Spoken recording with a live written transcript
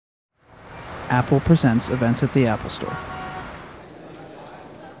Apple Presents events at the Apple Store.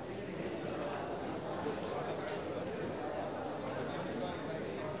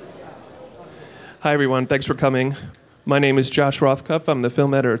 Hi, everyone. Thanks for coming. My name is Josh Rothkopf. I'm the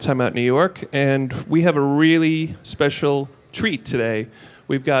film editor at Time Out New York, and we have a really special treat today.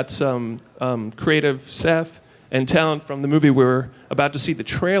 We've got some creative staff and talent from the movie we're about to see the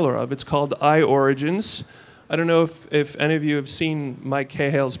trailer of. It's called I, Origins. I don't know if any of you have seen Mike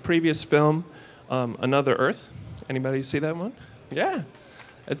Cahale's previous film, Another Earth. Anybody see that one? Yeah.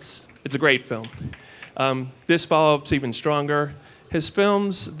 It's a great film. This follow-up's even stronger. His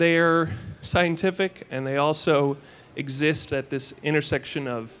films, they're scientific, and they also exist at this intersection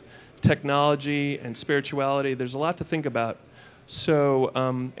of technology and spirituality. There's a lot to think about. So,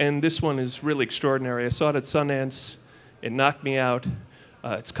 and this one is really extraordinary. I saw it at Sundance. It knocked me out.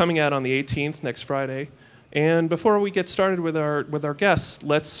 It's coming out on the 18th, next Friday. And before we get started with our guests,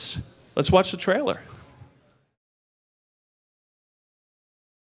 let's watch the trailer.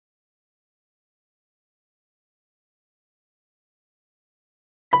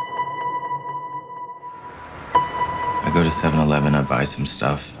 I go to 7-Eleven, I buy some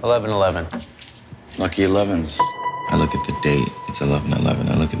stuff. 11/11. Lucky 11s. I look at the date, it's 11/11.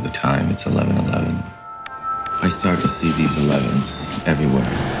 I look at the time, it's 11/11. I start to see these 11s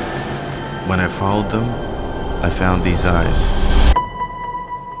everywhere. When I followed them, I found these eyes.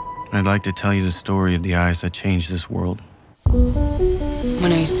 I'd like to tell you the story of the eyes that changed this world.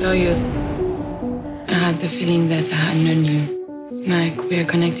 When I saw you, I had the feeling that I had known you. Like we are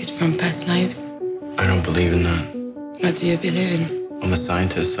connected from past lives. I don't believe in that. What do you believe in? I'm a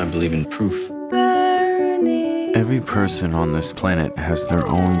scientist, I believe in proof. Every person on this planet has their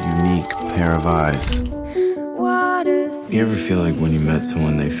own unique pair of eyes. You ever feel like when you met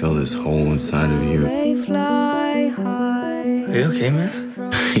someone, they fill this hole inside of you? Are you okay, man?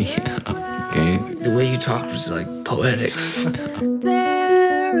 Yeah, okay. The way you talked was like poetic.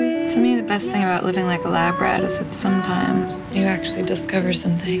 To me, the best thing about living like a lab rat is that sometimes you actually discover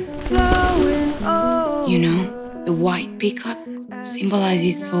something. You know, the white peacock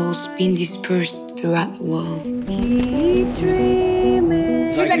symbolizes souls being dispersed throughout the world.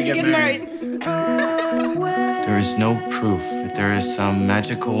 You'd like to get married? There is no proof that there is some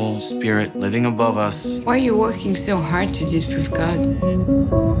magical spirit living above us. Why are you working so hard to disprove God?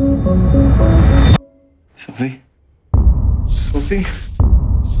 Sophie? Sophie?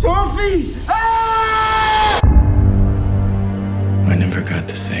 Sophie! Ah! I never got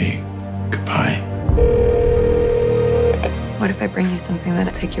to say goodbye. What if I bring you something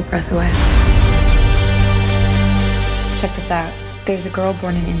that'll take your breath away? Check this out. There's a girl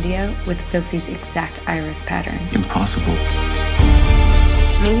born in India with Sophie's exact iris pattern. Impossible.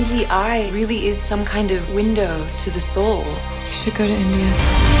 Maybe the eye really is some kind of window to the soul. You should go to India.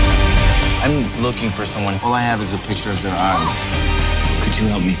 I'm looking for someone. All I have is a picture of their eyes. Could you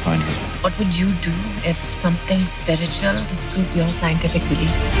help me find her? What would you do if something spiritual disproved your scientific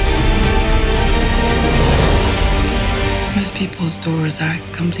beliefs? Most people's doors are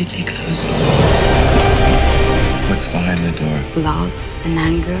completely closed. What's behind the door? Love and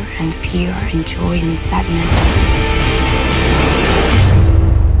anger and fear and joy and sadness.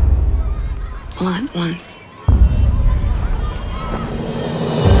 All at once.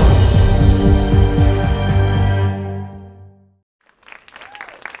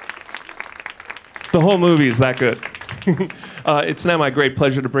 The whole movie is that good. It's now my great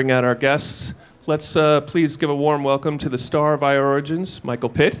pleasure to bring out our guests. Let's please give a warm welcome to the star of I, Origins, Michael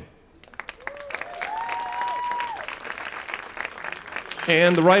Pitt.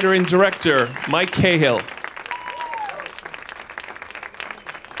 And the writer and director, Mike Cahale.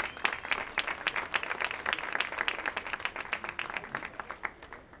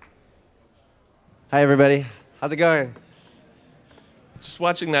 Hi, everybody. How's it going? Just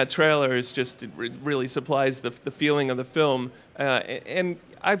watching that trailer is just, it really supplies the feeling of the film. And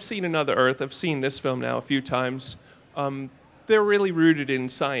I've seen Another Earth. I've seen this film now a few times. They're really rooted in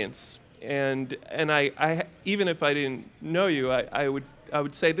science. And I even if I didn't know you, I would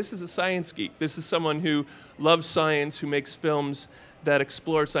say this is a science geek. This is someone who loves science, who makes films that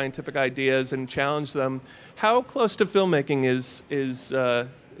explore scientific ideas and challenge them. How close to filmmaking is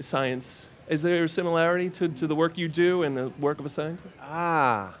science? Is there a similarity to the work you do and the work of a scientist?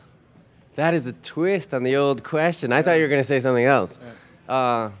 Ah, that is a twist on the old question. I thought you were going to say something else.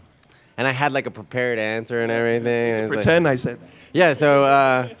 And I had like a prepared answer and everything. And Pretend I said that. Yeah,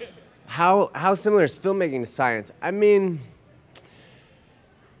 so how similar is filmmaking to science? I mean,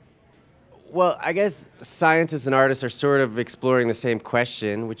 well, I guess scientists and artists are sort of exploring the same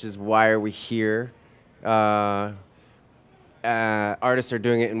question, which is why are we here? artists are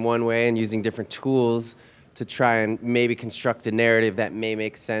doing it in one way and using different tools to try and maybe construct a narrative that may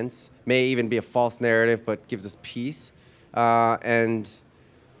make sense, may even be a false narrative, but gives us peace. And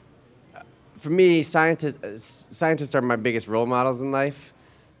for me, scientists are my biggest role models in life.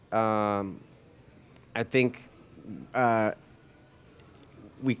 I think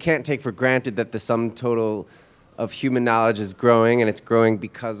we can't take for granted that the sum total of human knowledge is growing, and it's growing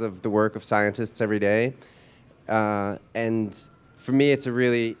because of the work of scientists every day. And for me, it's a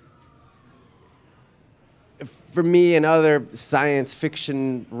really, for me and other science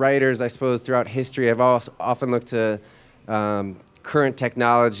fiction writers, I suppose, throughout history, I've also often looked to current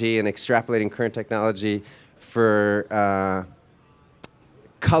technology and extrapolating current technology for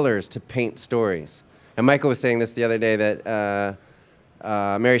colors to paint stories. And Michael was saying this the other day, that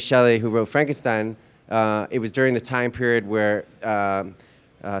Mary Shelley, who wrote Frankenstein, it was during the time period where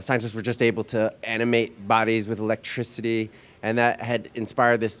scientists were just able to animate bodies with electricity, and that had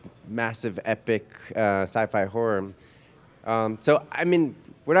inspired this massive, epic sci-fi horror. So, I mean,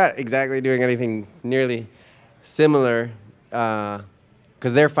 we're not exactly doing anything nearly similar,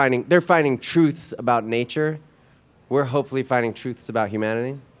 because they're finding truths about nature. We're hopefully finding truths about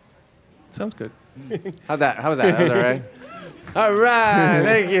humanity. Sounds good. How was that? That was all right? All right,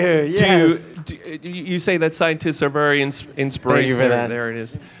 thank you. Yes. You say that scientists are very inspirational. Thank you for that. There it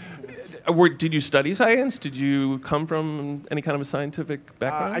is. Did you study science? Did you come from any kind of a scientific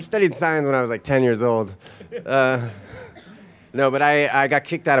background? I studied science when I was like 10 years old. No, but I got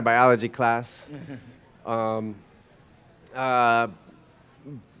kicked out of biology class. But I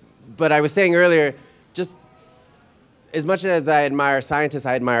was saying earlier, just as much as I admire scientists,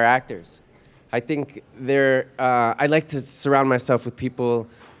 I admire actors. I think I like to surround myself with people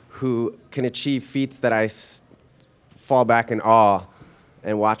who can achieve feats that I fall back in awe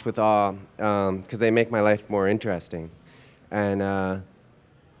and watch with awe, because they make my life more interesting. And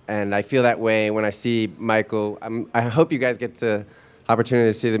I feel that way when I see Michael. I hope you guys get the opportunity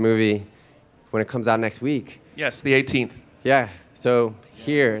to see the movie when it comes out next week. Yes, the 18th. Yeah, so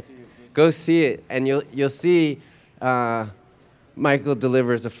here, go see it, and you'll see Michael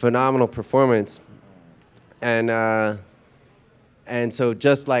delivers a phenomenal performance, and so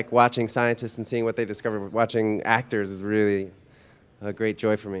just like watching scientists and seeing what they discover, watching actors is really a great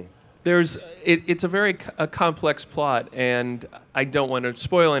joy for me. It's a very complex plot, and I don't want to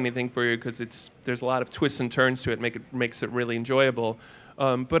spoil anything for you because there's a lot of twists and turns to it. Makes it really enjoyable.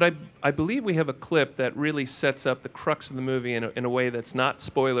 But I believe we have a clip that really sets up the crux of the movie in a way that's not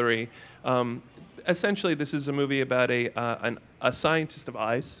spoilery. Essentially, this is a movie about a scientist of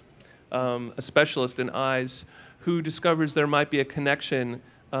eyes, a specialist in eyes, who discovers there might be a connection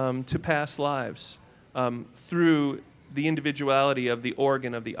to past lives through the individuality of the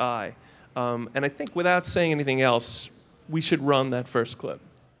organ of the eye. And I think without saying anything else, we should run that first clip.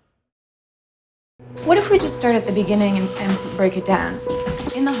 What if we just start at the beginning and break it down?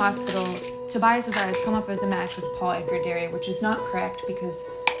 In the hospital, Tobias's eyes come up as a match with Paul Edgar Derry, which is not correct because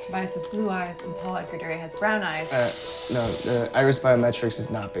Tobias has blue eyes and Paul Edgar Derry has brown eyes. No, the iris biometrics is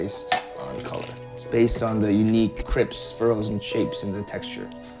not based on color. It's based on the unique crypts, furrows, and shapes in the texture.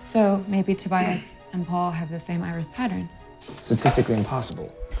 So maybe Tobias and Paul have the same iris pattern. Statistically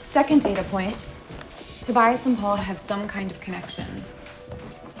impossible. Second data point, Tobias and Paul have some kind of connection.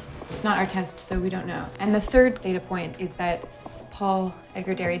 It's not our test, so we don't know. And the third data point is that Paul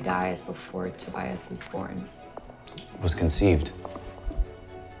Edgar Derry dies before Tobias is born. Was conceived.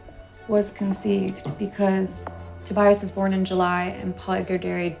 Was conceived because Tobias is born in July and Paul Edgar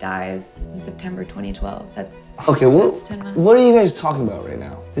Derry dies in September 2012. That's Okay, well, that's 10 months. what are you guys talking about right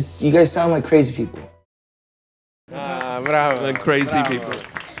now? You guys sound like crazy people. Bravo. The crazy people.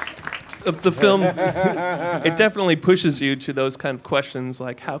 The film, it definitely pushes you to those kind of questions,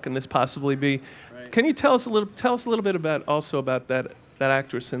 like how can this possibly be? Right. Can you tell us a little bit about that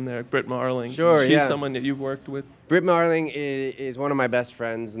actress in there, Britt Marling? Sure, She's yeah. someone that you've worked with. Britt Marling is one of my best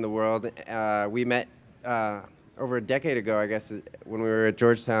friends in the world. We met over a decade ago, I guess, when we were at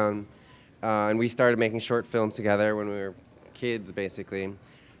Georgetown, and we started making short films together when we were kids, basically.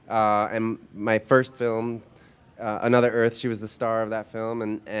 And my first film, Another Earth, she was the star of that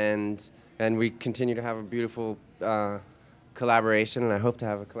film, and we continue to have a beautiful collaboration, and I hope to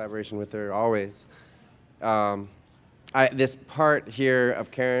have a collaboration with her always. This part here of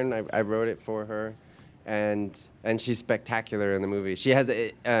Karen, I wrote it for her, and she's spectacular in the movie. She has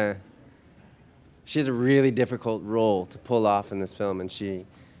a really difficult role to pull off in this film, and she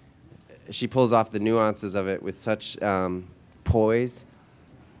pulls off the nuances of it with such poise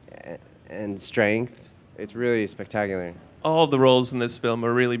and strength. It's really spectacular. All the roles in this film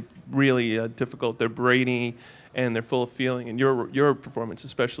are really really difficult. They're brainy and they're full of feeling. And your performance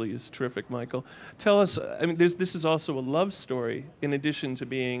especially is terrific, Michael. Tell us, I mean, this is also a love story in addition to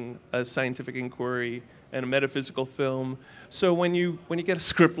being a scientific inquiry and a metaphysical film. So when you get a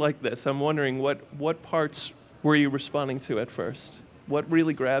script like this, I'm wondering what parts were you responding to at first? What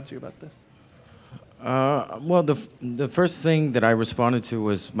really grabs you about this? Well, the first thing that I responded to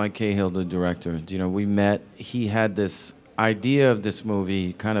was Mike Cahill, the director. You know, we met. He had this idea of this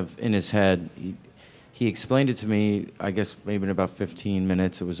movie kind of in his head. He explained it to me, I guess, maybe in about 15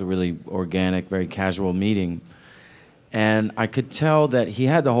 minutes. It was a really organic, very casual meeting. And I could tell that he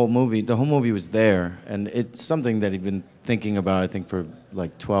had the whole movie. The whole movie was there. And it's something that he'd been thinking about, I think, for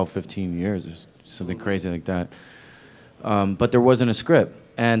like 12, 15 years or something crazy like that. But there wasn't a script.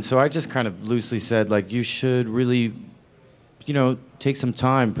 And so I just kind of loosely said, like, you should really, you know, take some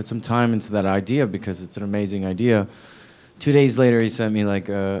time, put some time into that idea because it's an amazing idea. 2 days later, he sent me like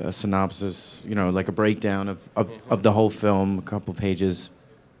a synopsis, you know, like a breakdown of the whole film, a couple pages.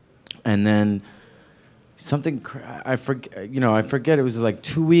 And then something, I forget, it was like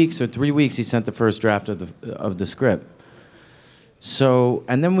 2 weeks or 3 weeks he sent the first draft of the script. So,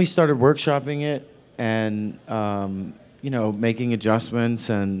 and then we started workshopping it and, you know, making adjustments.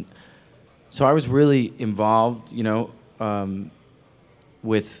 And so I was really involved, you know,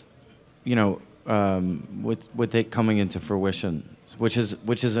 with, you know, with it coming into fruition, which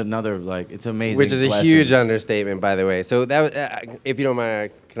is another, like, it's amazing. Which is a blessing. huge understatement, by the way. So that was, if you don't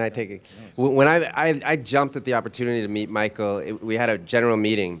mind, can I take it? When I jumped at the opportunity to meet Michael, we had a general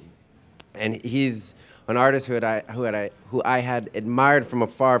meeting, and he's an artist who I had admired from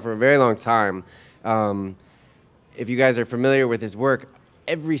afar for a very long time. If you guys are familiar with his work,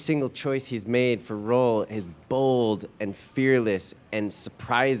 every single choice he's made for role is bold and fearless and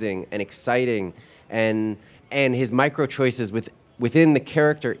surprising and exciting, and his micro choices within the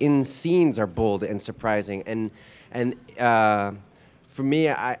character in scenes are bold and surprising. And for me,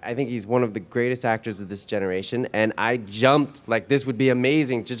 I think he's one of the greatest actors of this generation. And I jumped like this would be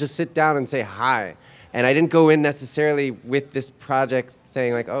amazing to just sit down and say hi. And I didn't go in necessarily with this project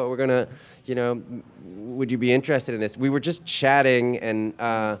saying like, oh, we're gonna, you know, would you be interested in this? We were just chatting, and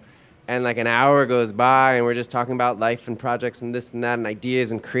like an hour goes by, and we're just talking about life and projects and this and that and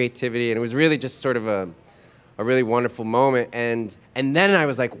ideas and creativity, and it was really just sort of a really wonderful moment. And then I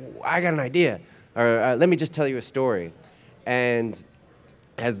was like, I got an idea, or let me just tell you a story. And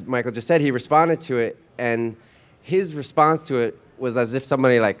as Michael just said, he responded to it, and his response to it was as if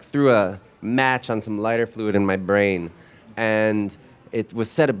somebody like threw a match on some lighter fluid in my brain, and it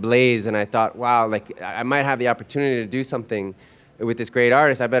was set ablaze. And I thought, wow, like I might have the opportunity to do something with this great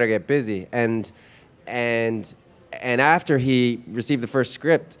artist. I better get busy. And after he received the first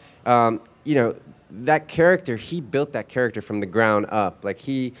script, you know, that character, he built that character from the ground up. Like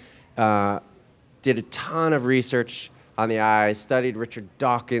he did a ton of research on the eyes, studied Richard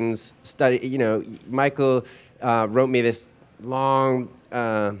Dawkins, you know, Michael wrote me this long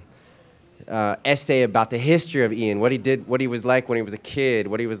essay about the history of Ian, what he did, what he was like when he was a kid,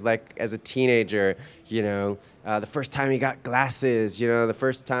 what he was like as a teenager, you know, the first time he got glasses, you know, the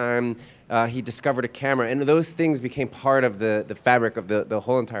first time he discovered a camera. And those things became part of the fabric of the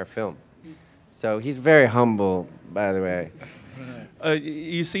whole entire film. So he's very humble, by the way.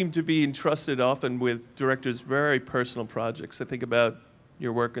 You seem to be entrusted often with directors' very personal projects. I think about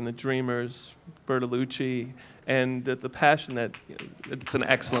your work in The Dreamers, Bertolucci, and the passion that, it's an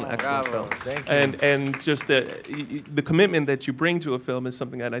excellent film. Thank you. And just the commitment that you bring to a film is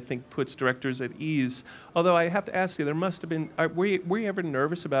something that I think puts directors at ease. Although I have to ask you, there must have been, were you ever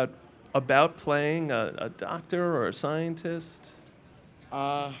nervous about playing a doctor or a scientist?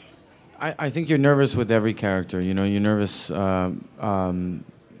 I think you're nervous with every character. You know, you're nervous. You're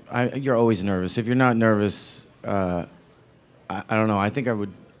always nervous. If you're not nervous, I don't know. I think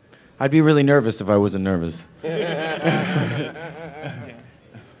I'd be really nervous if I wasn't nervous.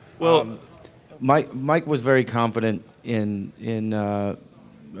 Well, Mike was very confident in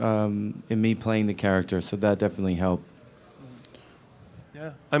me playing the character, so that definitely helped.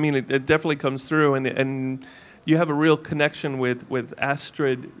 Yeah, I mean, it definitely comes through, and you have a real connection with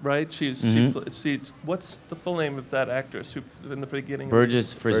Astrid, right? She's what's the full name of that actress who in the beginning?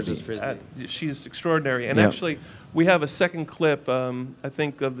 Burgess Frisbee. She's extraordinary, and Yep. actually, we have a second clip. I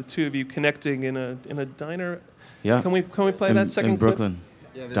think of the two of you connecting in a diner. Yeah. Can we play that second in clip? Yeah, Brooklyn?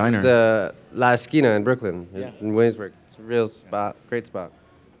 this Diner. is the La Esquina in Brooklyn, in Williamsburg. It's a real spot, great spot.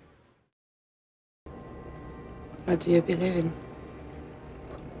 What do you believe in?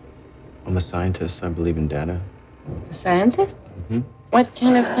 I'm a scientist. I believe in data. A scientist? Mhm. What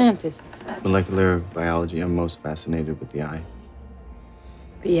kind of scientist? Molecular biology. I'm most fascinated with the eye.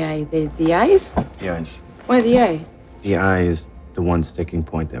 The eye. The eyes? The eyes. Why the eye? The eye is the one sticking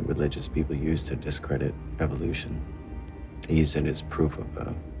point that religious people use to discredit evolution. They use it as proof of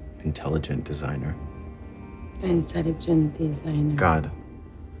an intelligent designer. Intelligent designer. God,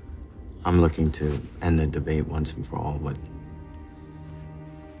 I'm looking to end the debate once and for all with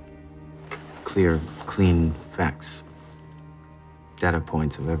clear, clean facts. Data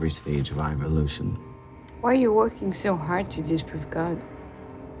points of every stage of evolution. Why are you working so hard to disprove God?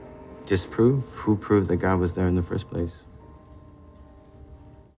 Disprove? Who proved that God was there in the first place?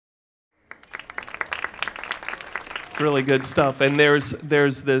 Really good stuff. And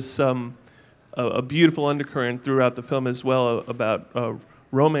there's this a beautiful undercurrent throughout the film as well about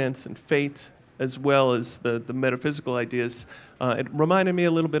romance and fate, as well as the metaphysical ideas. It reminded me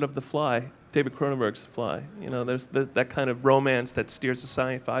a little bit of The Fly, David Cronenberg's The Fly. You know, there's that kind of romance that steers a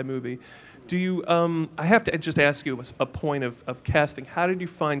sci-fi movie. Do you? I have to just ask you a point of casting. How did you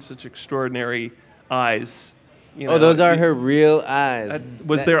find such extraordinary eyes? You know, those are her real eyes.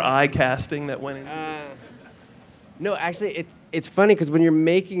 Was there eye casting that went into it? No, actually, it's funny because when you're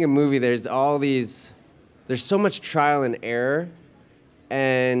making a movie, there's so much trial and error,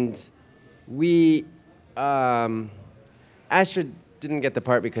 and Astrid didn't get the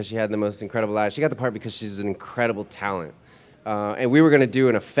part because she had the most incredible eyes. She got the part because she's an incredible talent. And we were going to do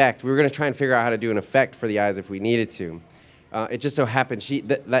an effect. We were going to try and figure out how to do an effect for the eyes if we needed to. It just so happened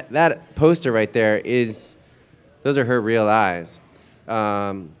that poster right there those are her real eyes.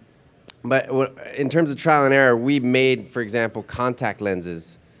 But in terms of trial and error, we made, for example, contact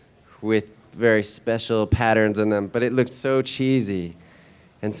lenses with very special patterns in them, but it looked so cheesy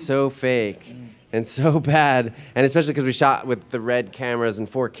and so fake and so bad, and especially because we shot with the red cameras in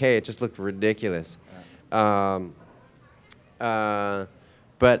 4K, it just looked ridiculous. Yeah, it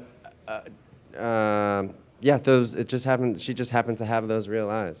just happened. She just happened to have those real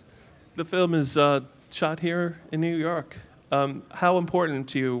eyes. The film is shot here in New York. How important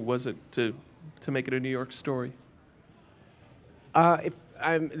to you was it to make it a New York story? This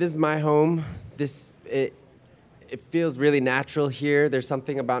is my home. It feels really natural here. There's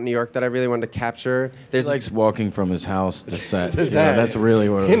something about New York that I really wanted to capture. He likes walking from his house to set. To You know, set. that's really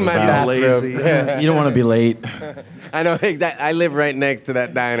what it was In my about. bathroom. Lazy. You don't want to be late. I know exactly. I live right next to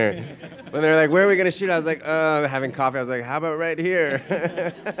that diner. When they're like, "Where are we gonna shoot?" I was like, "Oh, having coffee." I was like, "How about right here?"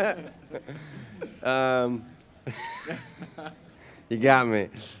 You got me.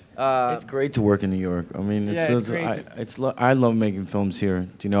 It's great to work in New York. I mean, it's great I love making films here.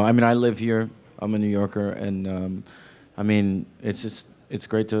 Do you know? I mean, I live here. I'm a New Yorker, and I mean, it's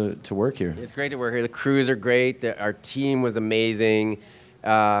great to work here. It's great to work here. The crews are great. Our team was amazing.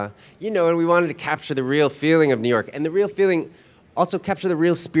 And we wanted to capture the real feeling of New York, and the real feeling also capture the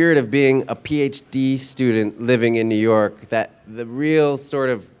real spirit of being a PhD student living in New York. That the real sort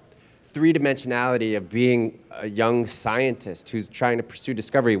of three-dimensionality of being a young scientist who's trying to pursue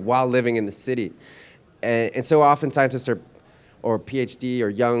discovery while living in the city. And so often scientists or PhD or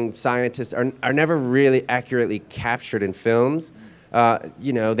young scientists are never really accurately captured in films.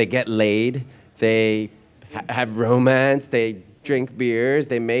 They get laid, they have romance, they drink beers,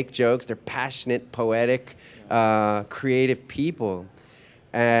 they make jokes, they're passionate, poetic, creative people.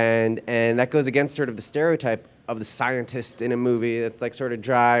 And that goes against sort of the stereotype of the scientist in a movie that's like sort of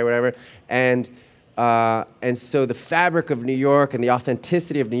dry or whatever. And so the fabric of New York and the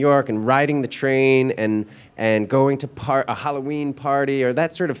authenticity of New York and riding the train and going to a Halloween party or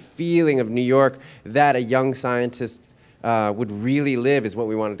that sort of feeling of New York that a young scientist would really live is what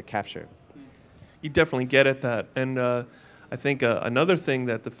we wanted to capture. You definitely get at that. And I think another thing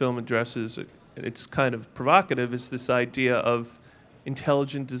that the film addresses, it's kind of provocative, is this idea of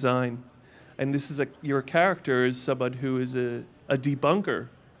intelligent design. And this is your character is someone who is a debunker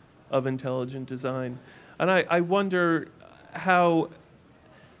of intelligent design. And I wonder how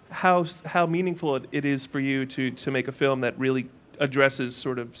meaningful it is for you to make a film that really addresses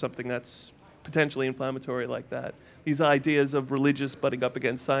sort of something that's potentially inflammatory like that. These ideas of religious butting up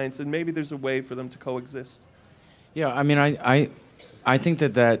against science, and maybe there's a way for them to coexist. Yeah, I mean, I think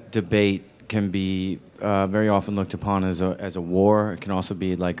that debate can be very often looked upon as a war. It can also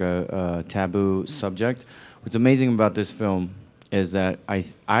be like a taboo subject. What's amazing about this film is that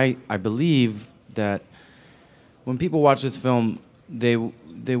I believe that when people watch this film, they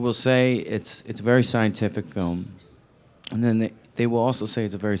will say it's a very scientific film, and then they will also say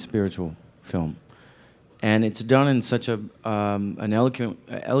it's a very spiritual film, and it's done in such an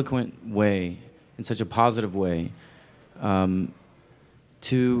eloquent way, in such a positive way,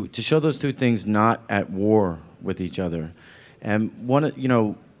 to show those two things not at war with each other. And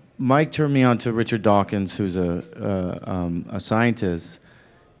Mike turned me on to Richard Dawkins, who's a scientist,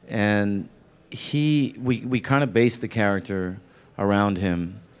 and we kind of based the character around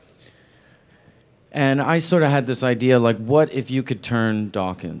him. And I sort of had this idea, like, what if you could turn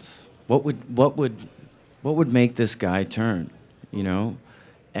Dawkins? What would make this guy turn, you know?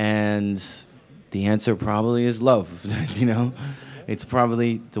 And the answer probably is love, you know? It's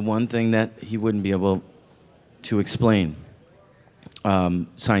probably the one thing that he wouldn't be able to explain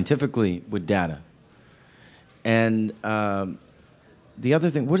scientifically with data. And the other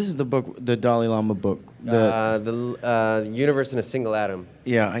thing, what is the book, the Dalai Lama book? The Universe in a Single Atom.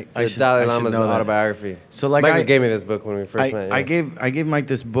 Yeah, I should, Dalai Lama's autobiography. So like Michael gave me this book when we first met. Yeah. I gave Mike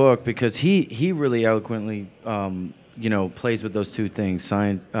this book because he really eloquently plays with those two things,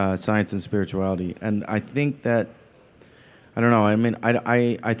 science and spirituality. And I think that, I don't know, I mean,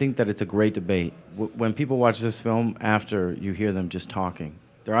 I think that it's a great debate. When people watch this film after, you hear them just talking.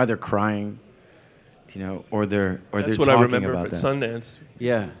 They're either crying, you know, or they're talking about that. That's what I remember at Sundance.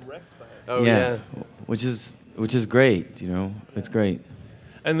 Yeah. Oh yeah. Which is great, you know. It's great.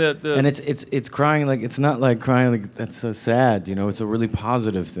 And and it's crying, like, it's not like crying like that's so sad, you know. It's a really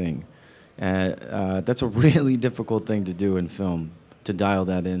positive thing. That's a really difficult thing to do in film, to dial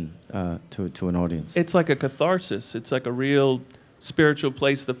that in to an audience. It's like a catharsis. It's like a real spiritual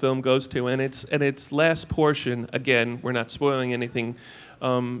place the film goes to, and its last portion. Again, we're not spoiling anything.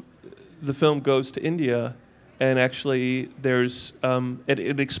 The film goes to India, and actually there's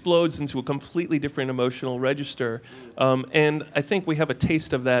it explodes into a completely different emotional register. And I think we have a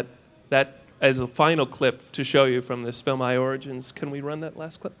taste of that as a final clip to show you from this film, I Origins. Can we run that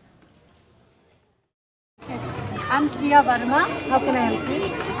last clip? I'm Priya Verma. How can I help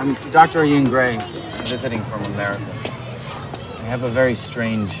you? I'm Dr. Ian Gray, visiting from America. I have a very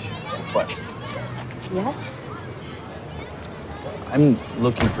strange request. Yes? I'm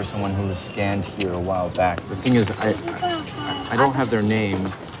looking for someone who was scanned here a while back. The thing is, I don't have their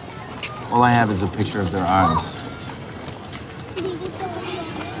name. All I have is a picture of their eyes.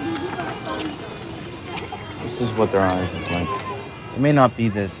 This is what their eyes look like. It may not be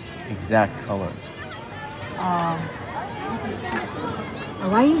this exact color.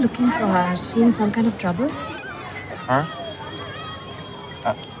 Why are you looking for her? Is she in some kind of trouble? Her?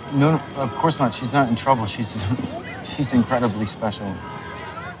 No, of course not. She's not in trouble. She's incredibly special.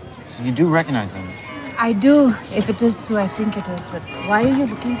 So you do recognize them? I do, if it is who I think it is. But why are you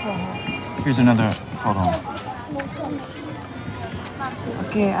looking for her? Here's another photo.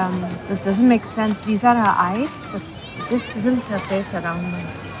 Okay, this doesn't make sense. These are her eyes, but this isn't her face around them.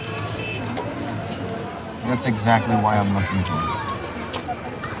 That's exactly why I'm looking for her.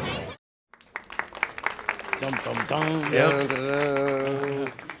 Dum, dum, dum. Yep.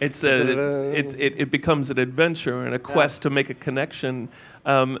 It becomes an adventure and a quest to make a connection,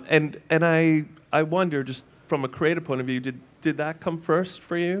 and I wonder, just from a creative point of view, did that come first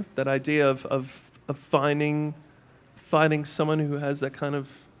for you? That idea of finding someone who has that kind of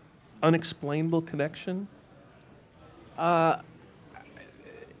unexplainable connection?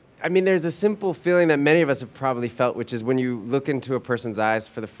 I mean, there's a simple feeling that many of us have probably felt, which is when you look into a person's eyes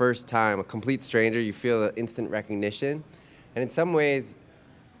for the first time, a complete stranger, you feel an instant recognition. And in some ways,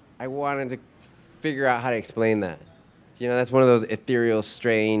 I wanted to figure out how to explain that. You know, that's one of those ethereal,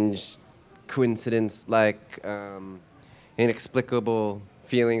 strange, coincidence-like, inexplicable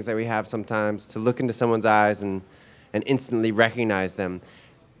feelings that we have sometimes, to look into someone's eyes and instantly recognize them.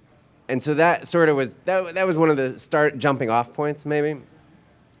 And so that sort of was, that was one of the jumping off points, maybe.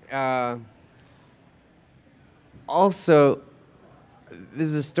 Also, this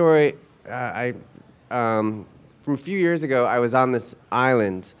is a story from a few years ago. I was on this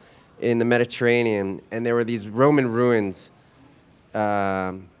island in the Mediterranean, and there were these Roman ruins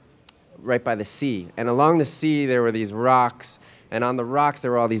right by the sea. And along the sea, there were these rocks, and on the rocks,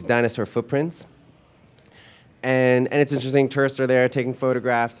 there were all these dinosaur footprints. And it's interesting, tourists are there taking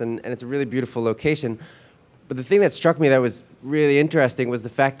photographs, and it's a really beautiful location. But the thing that struck me that was really interesting was the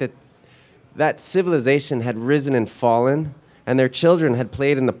fact that that civilization had risen and fallen, and their children had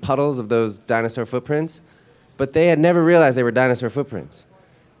played in the puddles of those dinosaur footprints, but they had never realized they were dinosaur footprints.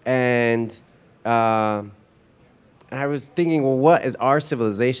 And I was thinking, well, what is our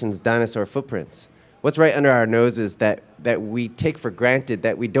civilization's dinosaur footprints? What's right under our noses that we take for granted,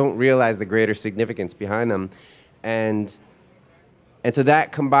 that we don't realize the greater significance behind them? And so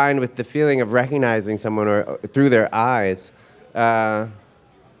that, combined with the feeling of recognizing someone or through their eyes, put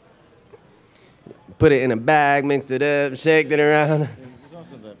it in a bag, mixed it up, shaked it around. There's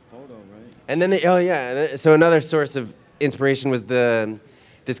also that photo, right? And then, so another source of inspiration was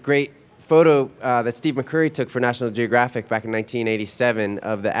this great photo that Steve McCurry took for National Geographic back in 1987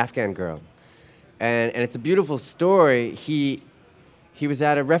 of the Afghan girl. And it's a beautiful story. He he was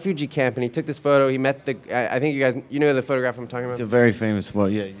at a refugee camp and he took this photo. He met I think you know the photograph I'm talking about? It's a very famous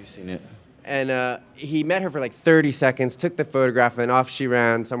one. Yeah, you've seen it. And he met her for like 30 seconds, took the photograph, and off she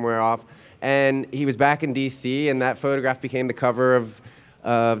ran somewhere off. And he was back in D.C., and that photograph became the cover of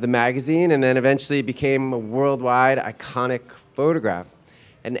the magazine, and then eventually became a worldwide iconic photograph.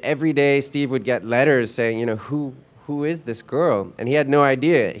 And every day, Steve would get letters saying, you know, who is this girl? And he had no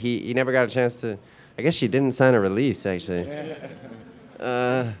idea. He never got a chance to. I guess she didn't sign a release, actually.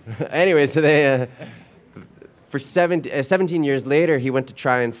 Anyway, so they. For 17 years later, he went to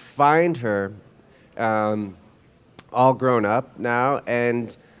try and find her, all grown up now,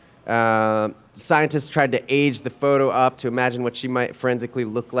 and scientists tried to age the photo up to imagine what she might forensically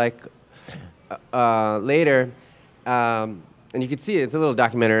look like later. And you can see it's a little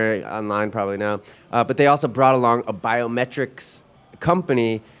documentary online probably now. But they also brought along a biometrics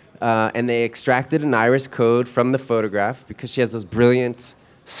company, and they extracted an iris code from the photograph because she has those brilliant,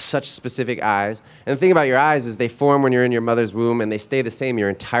 such specific eyes. And the thing about your eyes is they form when you're in your mother's womb, and they stay the same your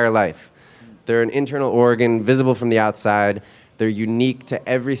entire life. They're an internal organ, visible from the outside. They're unique to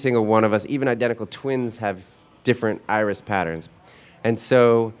every single one of us. Even identical twins have different iris patterns. And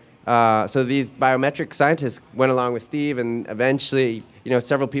so these biometric scientists went along with Steve, and eventually, you know,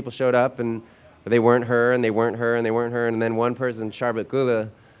 several people showed up, and they weren't her, and they weren't her, and they weren't her, and then one person, Sharbet Gula,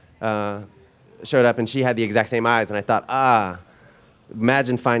 showed up, and she had the exact same eyes, and I thought,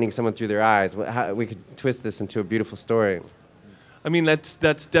 imagine finding someone through their eyes. How we could twist this into a beautiful story. I mean, that's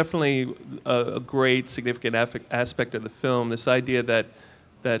definitely a great, significant aspect of the film, this idea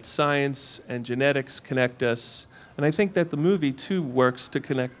that science and genetics connect us. And I think that the movie, too, works to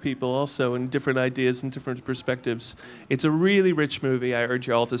connect people also in different ideas and different perspectives. It's a really rich movie. I urge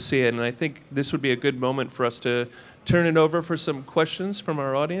you all to see it. And I think this would be a good moment for us to turn it over for some questions from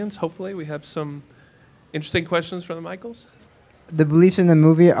our audience. Hopefully we have some interesting questions from the Michaels. The beliefs in the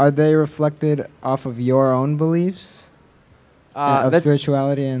movie, are they reflected off of your own beliefs of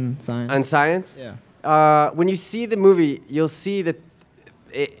spirituality and science? And science? Yeah. When you see the movie, you'll see that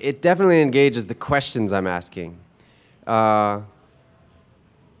it definitely engages the questions I'm asking.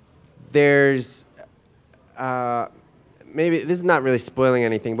 There's maybe this is not really spoiling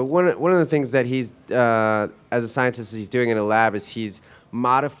anything, but one of the things that he's as a scientist he's doing in a lab is he's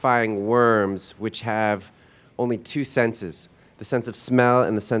modifying worms which have only two senses, the sense of smell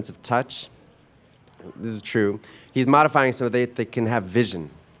and the sense of touch. This is true. He's modifying so they can have vision,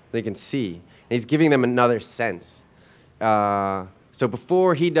 they can see. And he's giving them another sense. So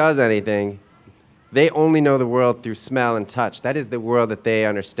before he does anything, they only know the world through smell and touch. That is the world that they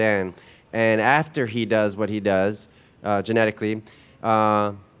understand. And after he does what he does, genetically,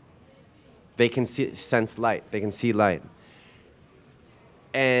 they can sense light. They can see light.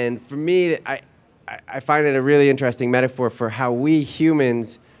 And for me, I find it a really interesting metaphor for how we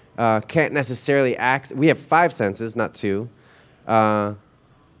humans can't necessarily access. We have 5 senses, not 2. But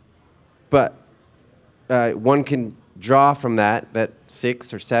one can draw from that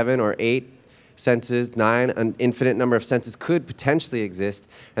 6 or 7 or 8 senses, 9, an infinite number of senses could potentially exist.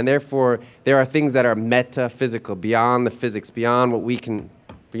 And therefore, there are things that are metaphysical, beyond the physics, beyond what we can,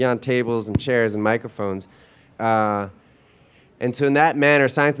 beyond tables and chairs and microphones. And so in that manner,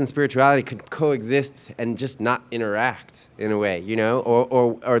 science and spirituality could coexist and just not interact in a way, you know?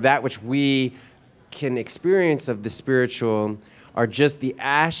 Or that which we can experience of the spiritual are just the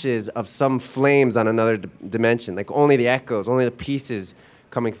ashes of some flames on another dimension, like only the echoes, only the pieces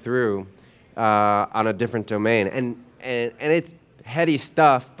coming through on a different domain. And it's heady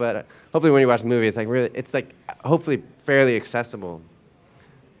stuff, but hopefully when you watch the movie, it's like hopefully fairly accessible.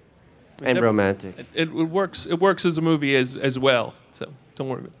 And romantic. It works. It works as a movie as well. So don't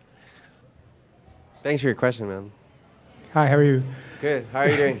worry about it. Thanks for your question, man. Hi, how are you? Good. How are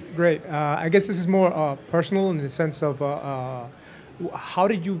you doing? Great. I guess this is more personal in the sense of how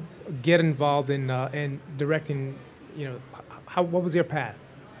did you get involved in directing? You know, what was your path?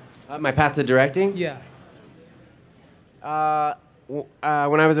 My path to directing? Yeah. When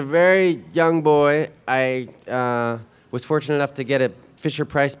I was a very young boy, I was fortunate enough to get a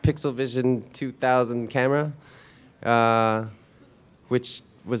Fisher-Price Pixel Vision 2000 camera, which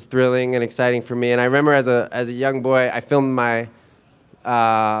was thrilling and exciting for me. And I remember as a young boy, I filmed my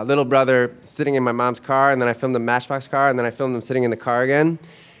little brother sitting in my mom's car, and then I filmed the Matchbox car, and then I filmed him sitting in the car again,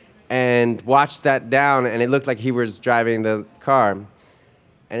 and watched that down, and it looked like he was driving the car.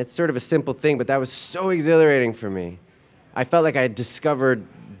 And it's sort of a simple thing, but that was so exhilarating for me. I felt like I had discovered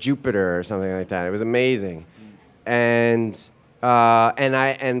Jupiter or something like that. It was amazing. And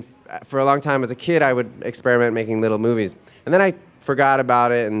for a long time as a kid, I would experiment making little movies. And then I forgot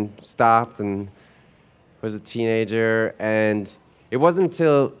about it and stopped and was a teenager. And it wasn't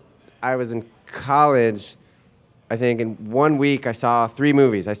until I was in college, I think, in 1 week I saw 3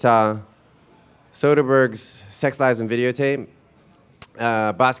 movies. I saw Soderbergh's Sex, Lies, and Videotape,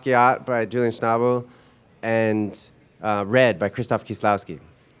 Basquiat by Julian Schnabel, and Red by Krzysztof Kieslowski.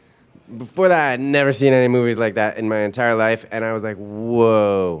 Before that, I'd never seen any movies like that in my entire life, and I was like,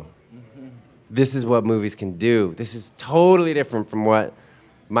 whoa, this is what movies can do. This is totally different from what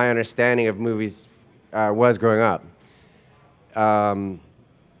my understanding of movies was growing up.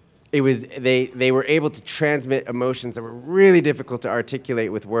 They were able to transmit emotions that were really difficult to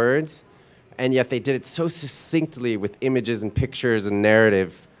articulate with words, and yet they did it so succinctly with images and pictures and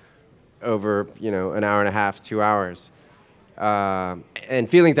narrative over, an hour and a half, 2 hours. And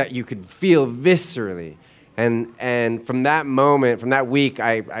feelings that you could feel viscerally. And from that moment, from that week,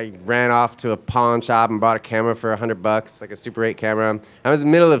 I ran off to a pawn shop and bought a camera for $100, like a Super 8 camera. I was in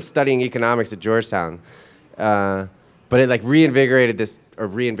the middle of studying economics at Georgetown. But it like reinvigorated this,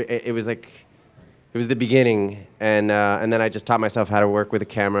 it was the beginning. And then I just taught myself how to work with a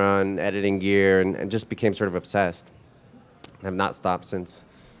camera and editing gear and just became sort of obsessed. I've not stopped since.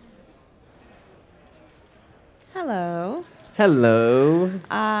 Hello. Hello.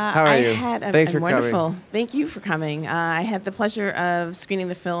 How are you? Thanks for wonderful. coming. Thank you for coming. I had the pleasure of screening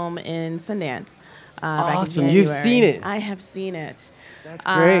the film in Sundance. Back in Awesome. You've January. seen it. I have seen it. That's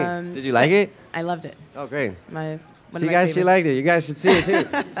great. Did you like it? I loved it. Oh, great. One See, of my guys, she favorites. liked it. You guys should see it, too.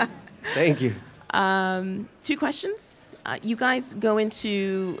 Thank you. 2 questions. You guys go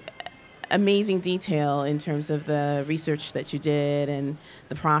into amazing detail in terms of the research that you did and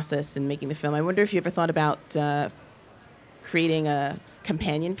the process in making the film. I wonder if you ever thought about creating a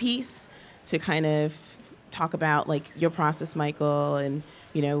companion piece to kind of talk about like your process, Michael, and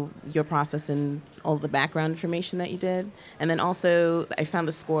your process and all the background information that you did. And then also, I found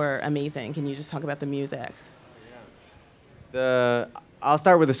the score amazing. Can you just talk about the music? I'll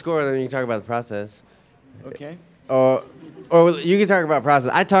start with the score, and then you can talk about the process. Okay. Or you can talk about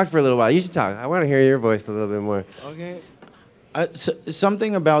process. I talked for a little while. You should talk. I want to hear your voice a little bit more. Okay.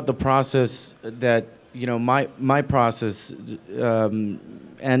 Something about the process that my process,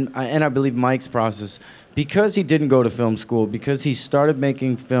 and I believe Mike's process, because he didn't go to film school, because he started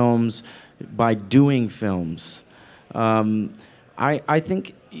making films by doing films. I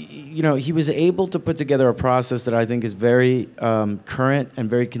think he was able to put together a process that I think is very current and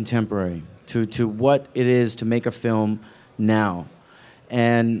very contemporary to what it is to make a film now.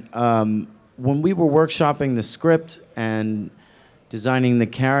 And when we were workshopping the script and designing the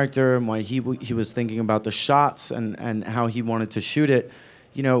character and why he was thinking about the shots and how he wanted to shoot it,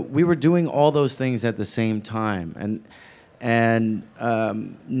 we were doing all those things at the same time. And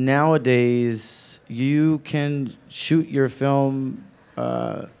nowadays, you can shoot your film,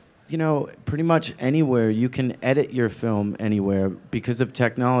 pretty much anywhere. You can edit your film anywhere because of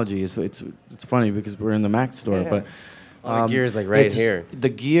technology. It's funny because we're in the Mac store, but all the gear is like right here. The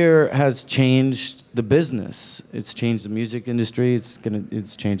gear has changed the business. It's changed the music industry.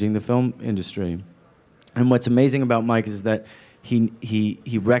 It's changing the film industry. And what's amazing about Mike is that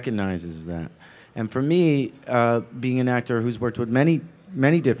he recognizes that. And for me, being an actor who's worked with many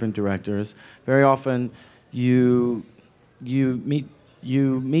different directors, very often you meet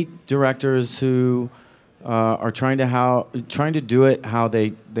directors who are trying to do it how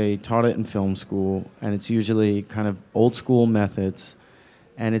they taught it in film school, and it's usually kind of old school methods,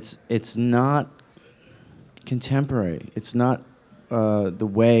 and it's not contemporary. It's not the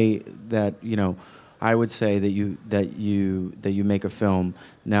way that I would say that you make a film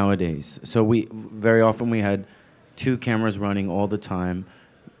nowadays. So very often we had 2 cameras running all the time.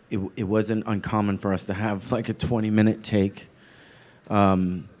 It wasn't uncommon for us to have like a 20-minute take.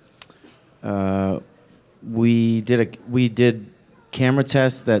 We did camera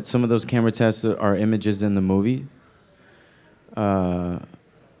tests. That some of those camera tests are images in the movie.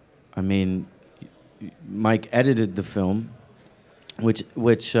 Mike edited the film, which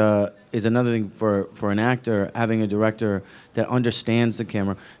is another thing for an actor, having a director that understands the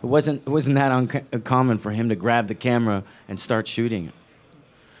camera. It wasn't that uncommon for him to grab the camera and start shooting it.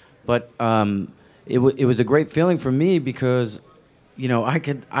 But it was a great feeling for me because, I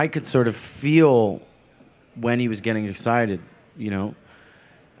could sort of feel when he was getting excited,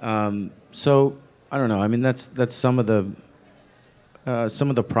 So I don't know. I mean, that's some of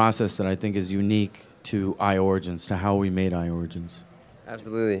the process that I think is unique to iOrigins, to how we made iOrigins.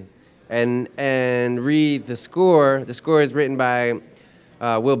 Absolutely. And read the score. The score is written by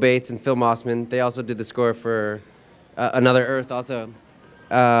Will Bates and Phil Mossman. They also did the score for Another Earth also.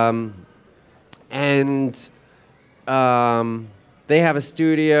 They have a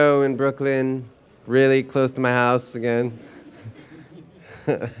studio in Brooklyn, really close to my house again.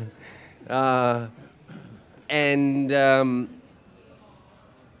 And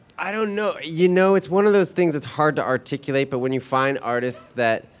I don't know. You know, it's one of those things that's hard to articulate, but when you find artists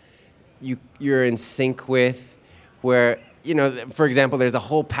that you're in sync with, where, you know, for example, there's a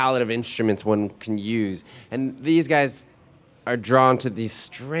whole palette of instruments one can use, and these guys are drawn to these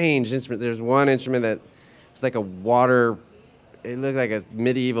strange instruments. There's one instrument that it's like a water, it looked like a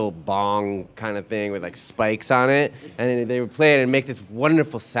medieval bong kind of thing with like spikes on it, and they would play it and make this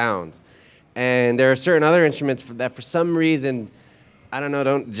wonderful sound. And there are certain other instruments that for some reason, I don't know,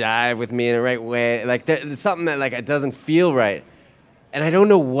 don't jive with me in the right way. Like there's something that like it doesn't feel right. And I don't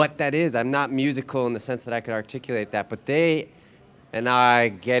know what that is. I'm not musical in the sense that I could articulate that, but they and I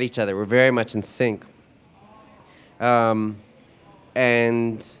get each other. We're very much in sync. And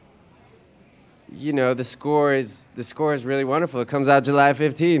you know, the score is really wonderful. It comes out July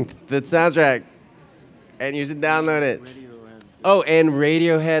 15th, the soundtrack. And you should download it. Oh, and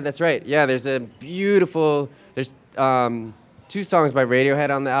Radiohead, that's right. Yeah, there's two songs by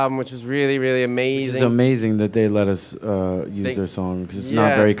Radiohead on the album, which was really, really amazing. It's amazing that they let us use their song, because it's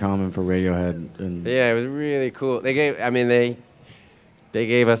not very common for Radiohead. And yeah, it was really cool. They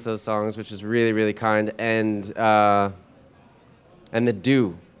gave us those songs, which was really, really kind. And The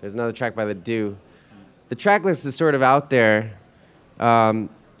Dew. There's another track by The Dew. The track list is sort of out there.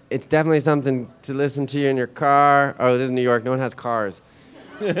 It's definitely something to listen to in your car. Oh, this is New York. No one has cars.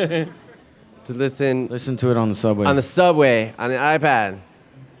 To listen to it on the subway. On the subway, on the iPad.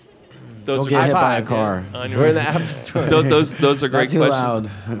 Don't get hit by a car. We're in the App Store. Those are great Not too questions.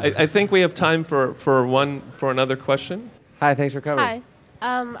 loud. I think we have time for another question. Hi, thanks for coming. Hi.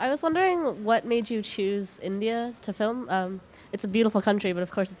 I was wondering what made you choose India to film. It's a beautiful country, but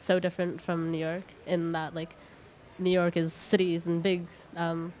of course it's so different from New York in that, like, New York is cities and big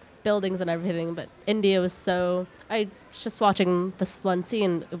buildings and everything, but India was so... I was just watching this one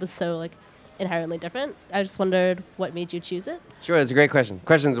scene, it was so, like, inherently different. I just wondered what made you choose it. Sure, that's a great question.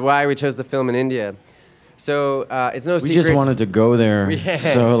 Question is why we chose to film in India. So it's no secret... We just wanted to go there,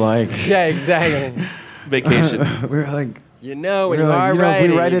 so, like... Yeah, exactly. Vacation. We were like... You know, when you like, are you know, writing,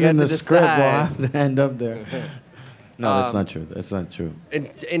 if we write you it get in the to script, we'll decide. have to end up there. No, that's not true. That's not true.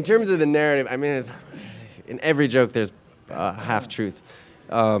 In terms of the narrative, I mean, in every joke there's half truth.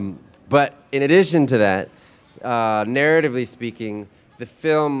 But in addition to that, narratively speaking, the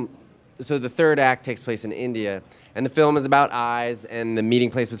film, so the third act takes place in India, and the film is about eyes and the meeting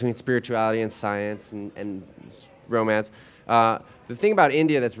place between spirituality and science and romance. The thing about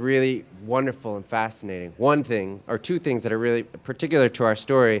India that's really wonderful and fascinating, one thing, or two things that are really particular to our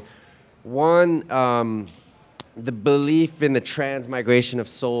story. One, the belief in the transmigration of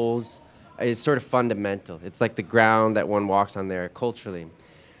souls is sort of fundamental. It's like the ground that one walks on there culturally.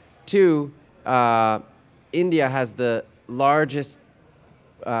 Two, India has the largest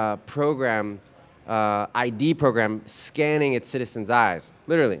program, ID program, scanning its citizens' eyes,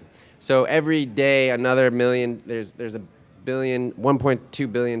 literally. So every day, another million, there's a billion,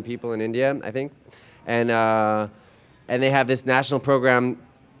 1.2 billion people in India, I think. And they have this national program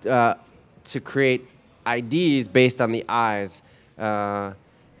to create IDs based on the eyes. And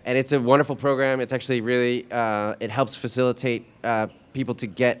it's a wonderful program. It's actually really, it helps facilitate people to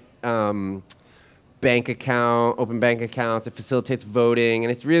get open bank accounts. It facilitates voting.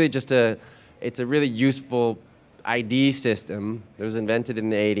 And it's really just it's a really useful ID system that was invented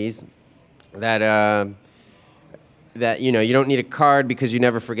in the 80s that you know, you don't need a card because you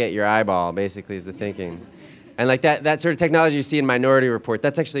never forget your eyeball, basically, is the thinking. And like that sort of technology you see in Minority Report,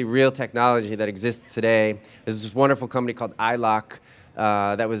 that's actually real technology that exists today. There's this wonderful company called iLock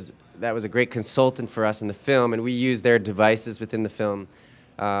that was a great consultant for us in the film, and we use their devices within the film.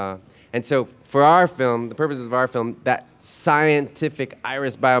 And so for our film, the purposes of our film, that scientific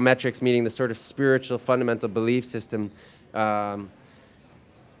iris biometrics, meaning the sort of spiritual fundamental belief system,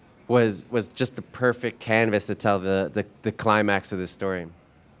 was just the perfect canvas to tell the climax of this story.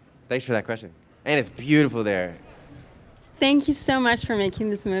 Thanks for that question. And it's beautiful there. Thank you so much for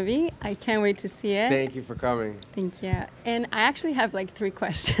making this movie. I can't wait to see it. Thank you for coming. Thank you. And I actually have like 3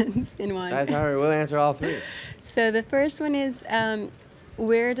 questions in one. That's all right. We'll answer all 3. So the first one is,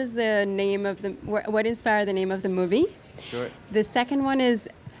 where does the name of what inspired the name of the movie? Sure. The second one is,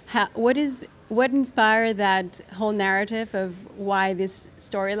 what inspired that whole narrative of why this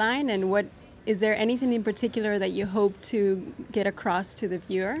storyline, and is there anything in particular that you hope to get across to the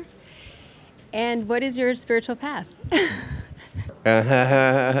viewer? And what is your spiritual path?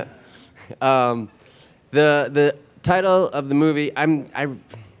 The title of the movie,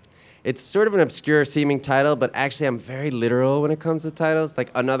 it's sort of an obscure seeming title, but actually I'm very literal when it comes to titles.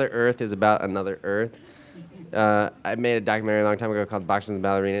 Like Another Earth is about another Earth. I made a documentary a long time ago called Boxers and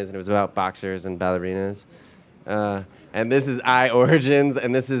Ballerinas, and it was about boxers and ballerinas. And this is I Origins,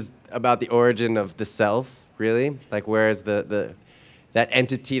 and this is about the origin of the self, really. Like, where is that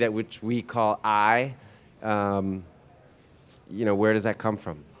entity that which we call I? Where does that come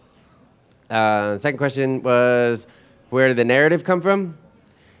from? The second question was, where did the narrative come from?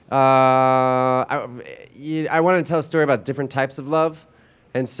 I wanted to tell a story about different types of love.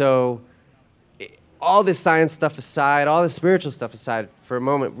 And so all this science stuff aside, all this spiritual stuff aside for a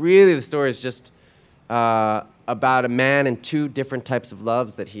moment, really the story is just about a man and two different types of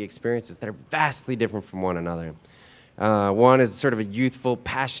loves that he experiences that are vastly different from one another. One is sort of a youthful,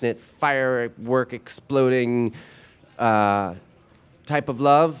 passionate, firework exploding type of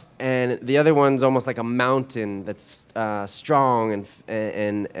love, and the other one's almost like a mountain that's strong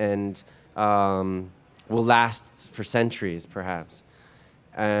and will last for centuries, perhaps,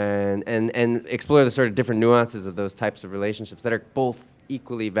 and explore the sort of different nuances of those types of relationships that are both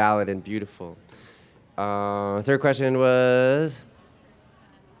equally valid and beautiful. Third question was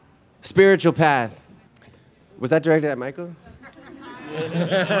spiritual path. Was that directed at Michael? It's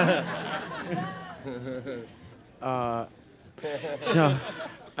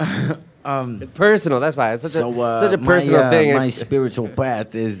personal. That's why it's such a personal thing. My spiritual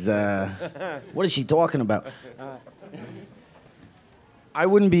path is. What is she talking about? I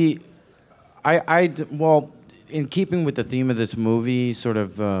wouldn't be. Well, in keeping with the theme of this movie, sort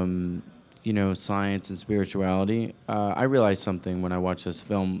of, science and spirituality. I realized something when I watched this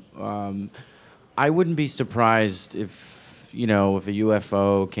film. I wouldn't be surprised if a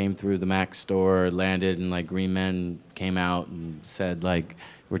UFO came through the Mac store, landed, and like green men came out and said like,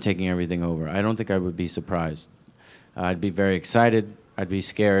 we're taking everything over. I don't think I would be surprised. I'd be very excited. I'd be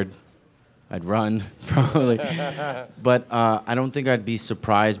scared. I'd run, probably. But I don't think I'd be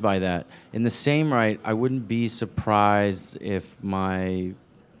surprised by that. In the same right, I wouldn't be surprised if my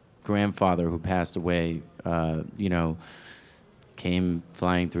grandfather, who passed away, came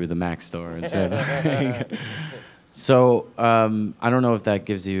flying through the Mac store and said... So I don't know if that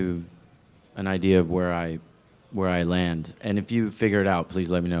gives you an idea of where I land. And if you figure it out, please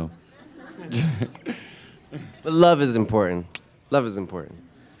let me know. But love is important. Love is important.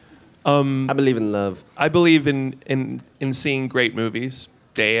 I believe in love. I believe in seeing great movies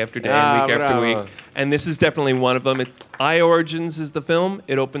day after day, and week after week. And this is definitely one of them. I Origins is the film.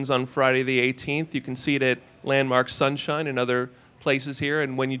 It opens on Friday the 18th. You can see it at Landmark Sunshine and other places here.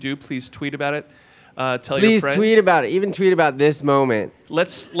 And when you do, please tweet about it. Tell your friends. Please tweet about it. Even tweet about this moment.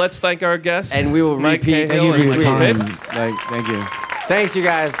 Let's thank our guests. And we will Mike repeat. Cahill Thank you for your and time. Thank you. Thanks, you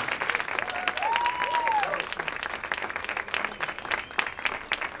guys.